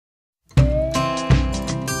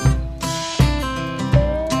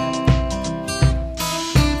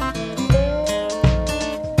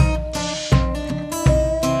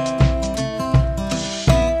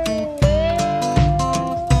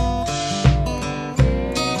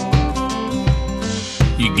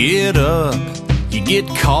You get up, you get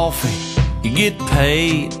coffee, you get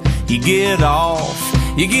paid, you get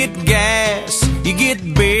off, you get gas, you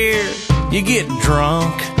get beer, you get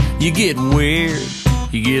drunk, you get weird,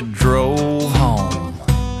 you get drove home,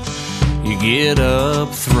 you get up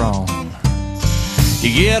thrown,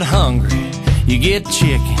 you get hungry, you get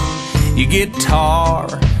chicken, you get tar,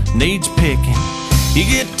 needs picking, you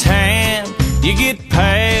get tan, you get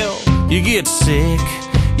pale, you get sick,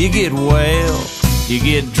 you get well, you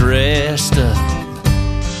get dressed up,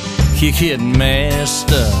 you get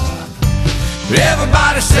messed up.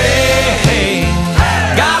 Everybody say, hey,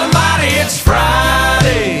 God Almighty, it's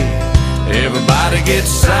Friday. Everybody gets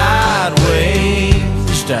sideways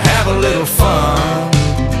to have a little fun.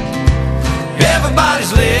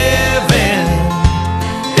 Everybody's living,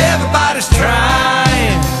 everybody's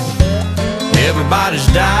trying, everybody's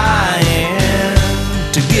dying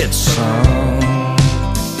to get some.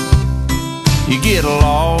 You get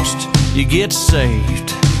lost, you get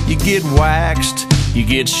saved, you get waxed, you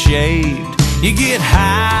get shaved, you get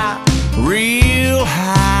high, real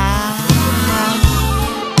high.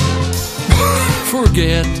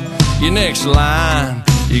 Forget your next line,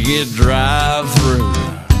 you get drive-thru,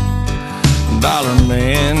 dollar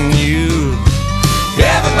menu.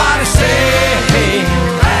 Everybody say, hey,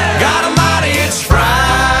 God Almighty, it's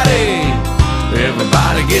Friday.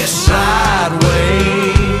 Everybody gets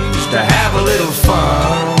sideways to have a little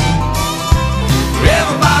fun.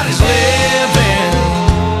 Everybody's living,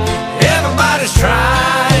 everybody's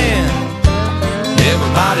trying,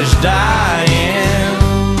 everybody's dying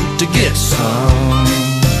to get some.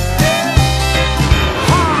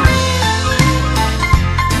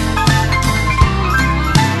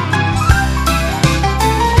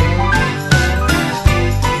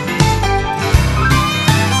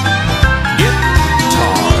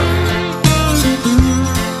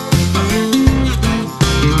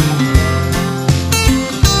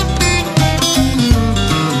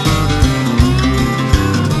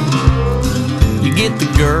 You get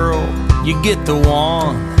the girl, you get the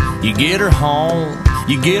one, you get her home,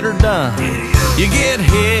 you get her done. You get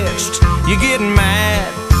hitched, you get mad,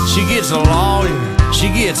 she gets a lawyer, she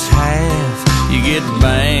gets half, you get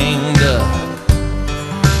banged up,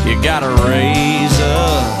 you gotta raise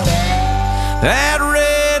up that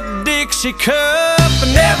red Dixie cup.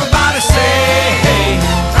 And everybody say, hey,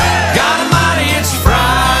 God Almighty, it's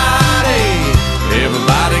Friday.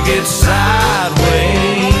 Everybody gets sideways